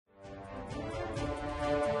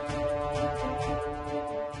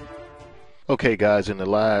Okay guys, in the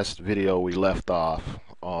last video we left off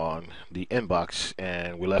on the inbox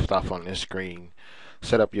and we left off on this screen.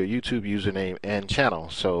 Set up your YouTube username and channel.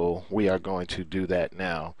 So we are going to do that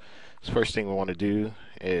now. So first thing we want to do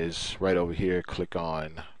is right over here, click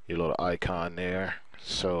on your little icon there.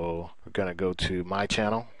 So we're going to go to my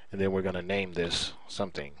channel and then we're going to name this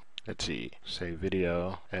something. Let's see, say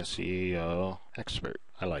video SEO expert.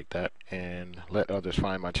 I like that. And let others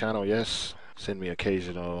find my channel. Yes. Send me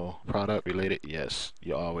occasional product related. Yes.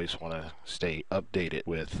 You always want to stay updated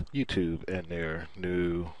with YouTube and their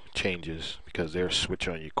new changes because they'll switch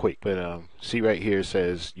on you quick. But see right here, it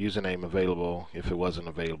says username available. If it wasn't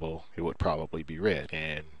available, it would probably be red.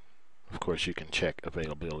 And of course you can check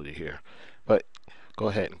availability here. But go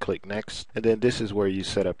ahead and click next. And then this is where you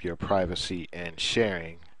set up your privacy and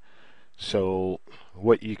sharing. So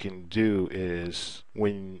what you can do is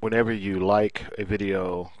whenever you like a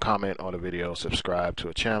video, comment on a video, subscribe to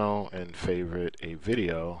a channel, and favorite a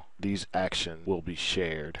video, these actions will be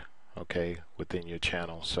shared, okay, within your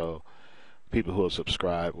channel. So people who will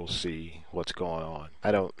subscribe will see what's going on.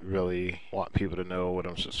 I don't really want people to know what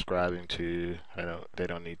I'm subscribing to. They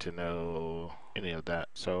don't need to know any of that.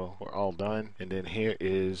 So we're all done. And then here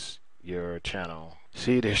is your channel.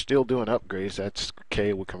 See, they're still doing upgrades. That's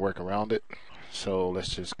okay, we can work around it. So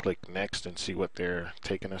let's just click next and see what they're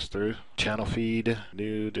taking us through. Channel feed,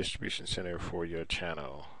 new distribution center for your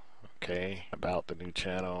channel. Okay, about the new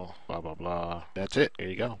channel, blah blah blah. That's it. There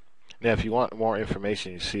you go. Now if you want more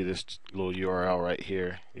information, you see this little URL right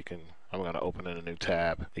here. I'm going to open in a new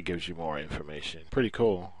tab. It gives you more information. Pretty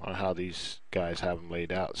cool on how these guys have them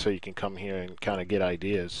laid out. So you can come here and kind of get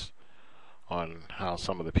ideas on how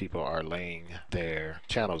some of the people are laying their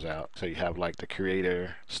channels out. So you have like the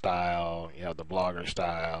creator style, you have the blogger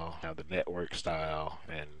style, you have the network style,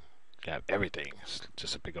 and you have everything. It's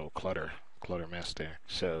just a big old clutter mess there.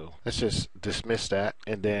 So let's just dismiss that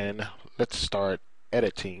and then let's start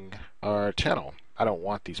editing our channel. I don't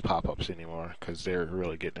want these pop-ups anymore because they're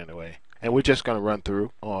really getting in the way. And we're just going to run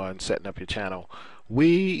through on setting up your channel.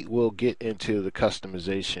 We will get into the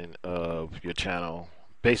customization of your channel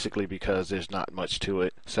basically because there's not much to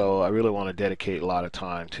it. So I really want to dedicate a lot of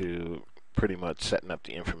time to pretty much setting up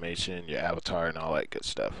the information, your avatar and all that good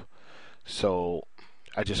stuff. So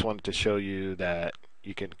I just wanted to show you that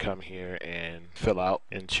you can come here and fill out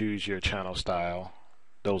and choose your channel style.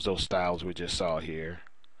 Those styles we just saw here,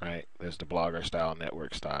 right? There's the blogger style,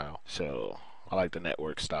 network style. So I like the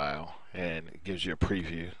network style and it gives you a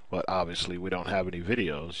preview, but obviously we don't have any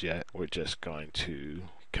videos yet. We're just going to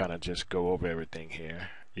kind of just go over everything here.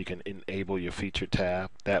 You can enable your feature tab.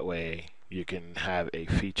 That way you can have a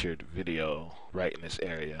featured video right in this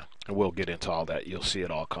area, and we'll get into all that. You'll see it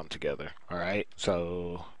all come together. Alright,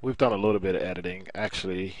 so we've done a little bit of editing.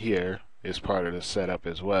 Actually here is part of the setup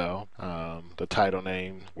as well. The title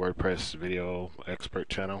name, WordPress video expert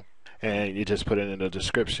channel, and you just put it in the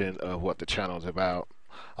description of what the channel is about.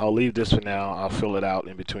 I'll leave this for now. I'll fill it out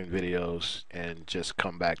in between videos and just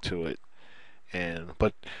come back to it.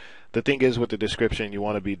 But the thing is with the description, you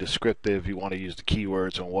want to be descriptive. You want to use the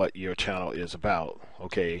keywords on what your channel is about,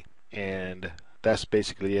 okay? And that's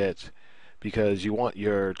basically it, because you want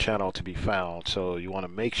your channel to be found. So you want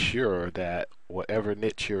to make sure that whatever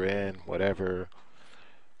niche you're in, whoever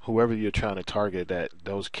you're trying to target, that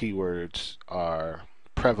those keywords are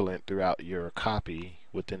prevalent throughout your copy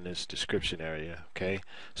within this description area, okay?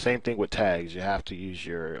 Same thing with tags. You have to use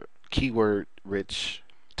your keyword rich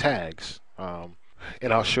tags.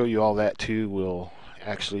 And I'll show you all that too. We'll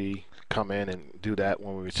actually come in and do that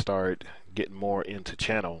when we start getting more into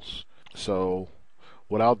channels. So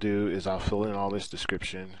what I'll do is I'll fill in all this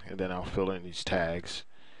description and then I'll fill in these tags,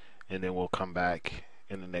 and then we'll come back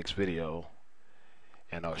in the next video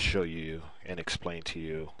and I'll show you and explain to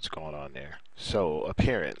you what's going on there. So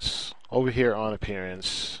appearance. Over here on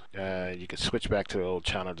appearance, you can switch back to the old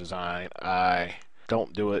channel design. I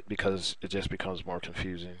don't do it because it just becomes more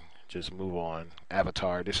confusing. Just move on.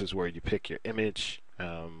 Avatar, this is where you pick your image.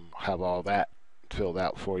 Have all that filled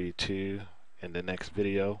out for you too in the next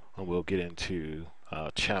video, and we'll get into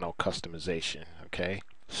channel customization. Okay,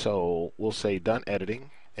 so we'll say done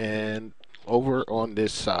editing, and over on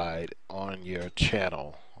this side on your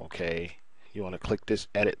channel, okay, you want to click this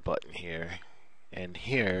edit button here, and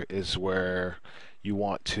here is where you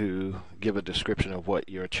want to give a description of what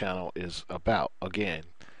your channel is about. Again,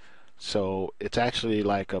 so it's actually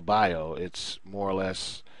like a bio. It's more or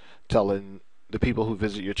less telling the people who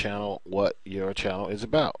visit your channel what your channel is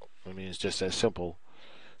about. I mean, it's just as simple.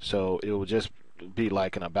 So it will just be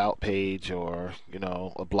like an about page or, you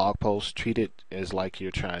know, a blog post. Treat it as like you're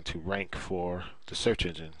trying to rank for the search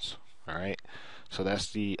engines. Alright, so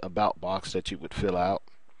that's the about box that you would fill out.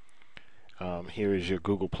 Here is your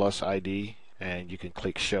Google Plus ID, and you can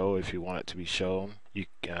click show if you want it to be shown. You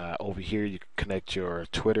over here you can connect your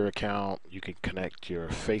Twitter account, you can connect your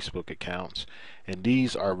Facebook accounts, and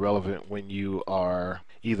these are relevant when you are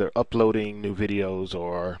either uploading new videos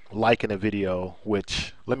or liking a video.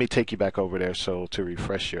 Which, let me take you back over there so to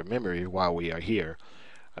refresh your memory while we are here.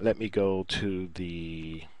 Let me go to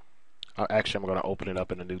the actually, I'm going to open it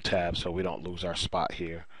up in a new tab so we don't lose our spot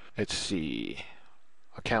here. Let's see.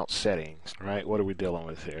 Account settings, right? What are we dealing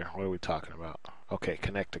with here? What are we talking about? Okay,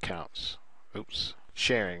 connect accounts. Oops.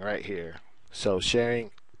 Sharing right here. So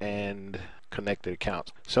sharing and connected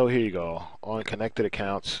accounts. So here you go. On connected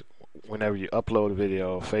accounts, whenever you upload a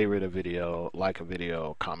video, favorite a video, like a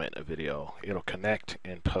video, comment a video, it'll connect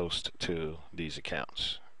and post to these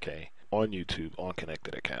accounts. Okay. On YouTube, on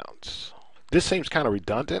connected accounts. This seems kind of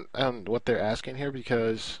redundant on what they're asking here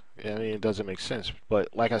because I mean it doesn't make sense. But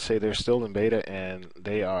like I say, they're still in beta and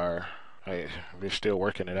they're still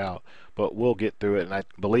working it out. But we'll get through it, and I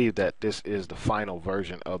believe that this is the final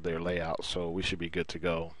version of their layout, so we should be good to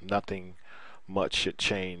go. Nothing much should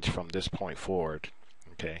change from this point forward.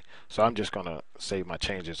 Okay, so I'm just gonna save my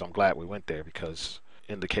changes. I'm glad we went there because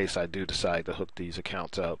in the case I do decide to hook these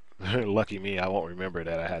accounts up, lucky me, I won't remember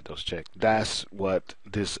that I had those checked. That's what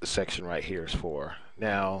this section right here is for.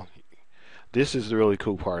 Now, this is the really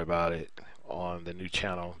cool part about it on the new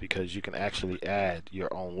channel because you can actually add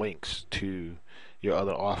your own links to your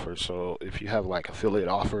other offers. So if you have like affiliate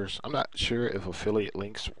offers, I'm not sure if affiliate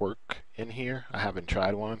links work in here. I haven't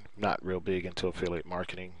tried one. Not real big into affiliate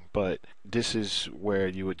marketing, but this is where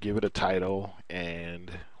you would give it a title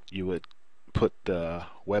and you would put the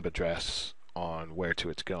web address on where to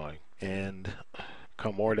it's going. And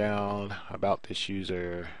come more down about this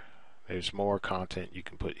user, there's more content you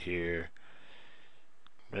can put here.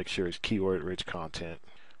 Make sure it's keyword rich content.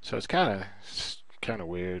 So it's kind of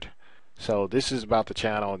weird. So this is about the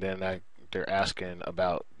channel, and then they're asking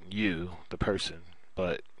about you, the person.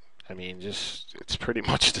 But I mean, just it's pretty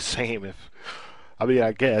much the same.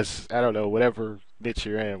 I guess I don't know, whatever niche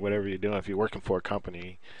you're in, whatever you're doing. If you're working for a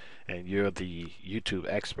company and you're the YouTube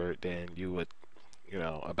expert, then you would,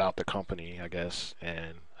 about the company, I guess,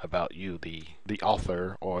 and about you, the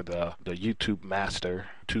author or the YouTube master,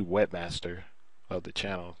 YouTube webmaster of the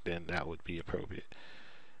channel, then that would be appropriate.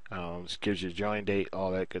 This gives you join date,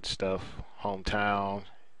 all that good stuff, hometown.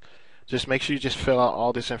 Just make sure you just fill out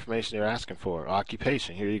all this information they're asking for.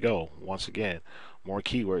 Occupation, here you go. Once again, more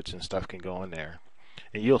keywords and stuff can go in there.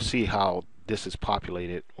 And you'll see how this is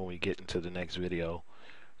populated when we get into the next video.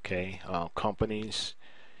 Okay, companies,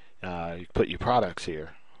 you put your products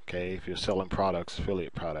here. Okay, if you're selling products,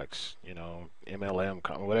 affiliate products,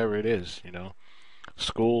 MLM, whatever it is,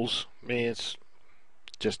 schools. I mean, it's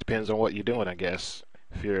just depends on what you're doing, I guess.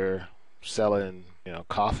 If you're selling,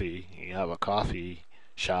 coffee, you have a coffee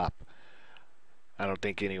shop. I don't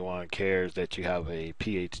think anyone cares that you have a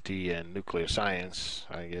PhD in nuclear science.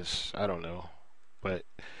 I guess I don't know, but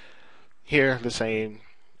here the same.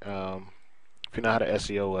 If you know how to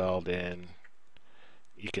SEO well, then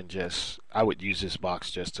you can I would use this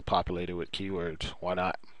box just to populate it with keywords. Why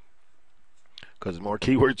not? Because the more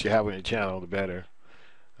keywords you have on your channel, the better.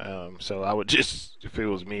 So I would just, if it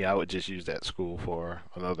was me, I would just use that school for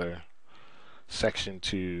another section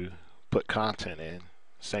to put content in.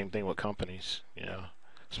 Same thing with companies,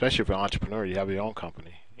 especially if you're an entrepreneur, you have your own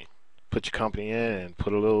company. Put your company in and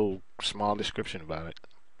put a little small description about it.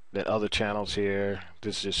 Then other channels here,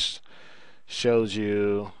 this just shows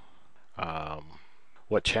you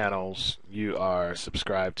what channels you are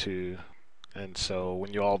subscribed to. And so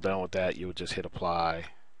when you're all done with that, you would just hit apply.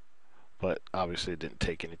 But obviously it didn't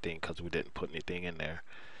take anything because we didn't put anything in there.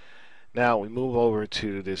 Now we move over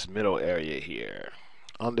to this middle area here.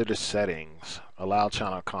 Under the settings, allow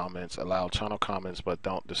channel comments but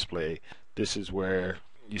don't display. This is where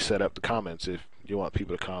you set up the comments. If you want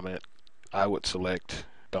people to comment, I would select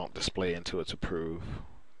don't display until it's approved,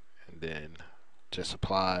 and then just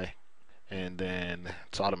apply, and then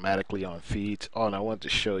it's automatically on feeds. Oh, and I want to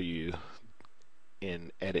show you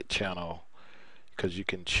in edit channel, because you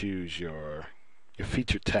can choose your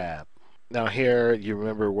feature tab. Now here, you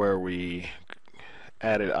remember where we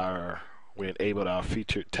enabled our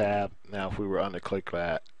featured tab. Now if we were uncheck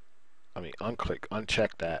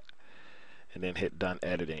that, and then hit done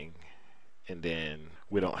editing, and then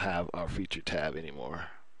we don't have our featured tab anymore.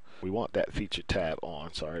 We want that featured tab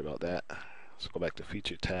on. Sorry about that. Let's go back to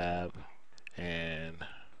featured tab and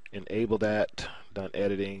enable that, done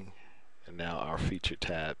editing, and now our featured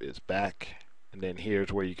tab is back. And then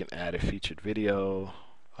here's where you can add a featured video.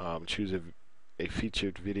 Choose a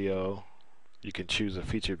featured video. You can choose a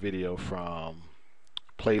featured video from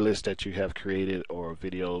playlists that you have created or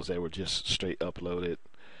videos that were just straight uploaded.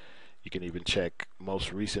 You can even check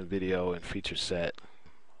most recent video and feature set,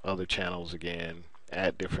 other channels again,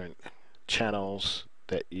 add different channels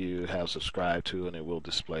that you have subscribed to and it will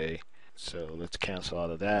display. So let's cancel out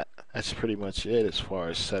of that. That's pretty much it as far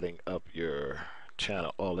as setting up your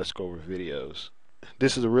channel. Oh, let's go over videos.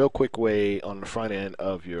 This is a real quick way on the front end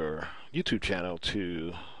of your YouTube channel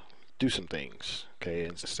to do some things, okay,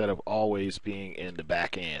 instead of always being in the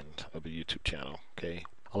back end of a YouTube channel. Okay,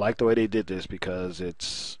 I like the way they did this because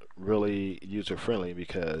it's really user friendly,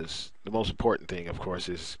 because the most important thing of course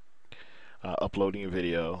is uploading a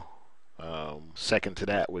video. Second to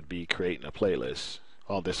that would be creating a playlist.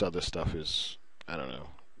 All this other stuff is, I don't know,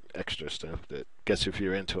 extra stuff that, guess if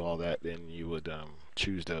you're into all that, then you would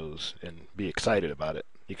choose those and be excited about it.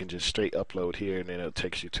 You can just straight upload here and then it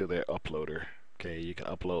takes you to their uploader. Okay, you can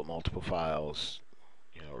upload multiple files,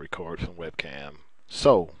 you know, record from webcam.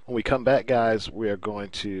 So when we come back, guys, we are going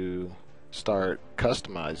to start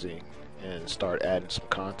customizing and start adding some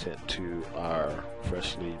content to our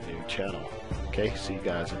freshly new channel. Okay, see you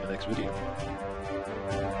guys in the next video.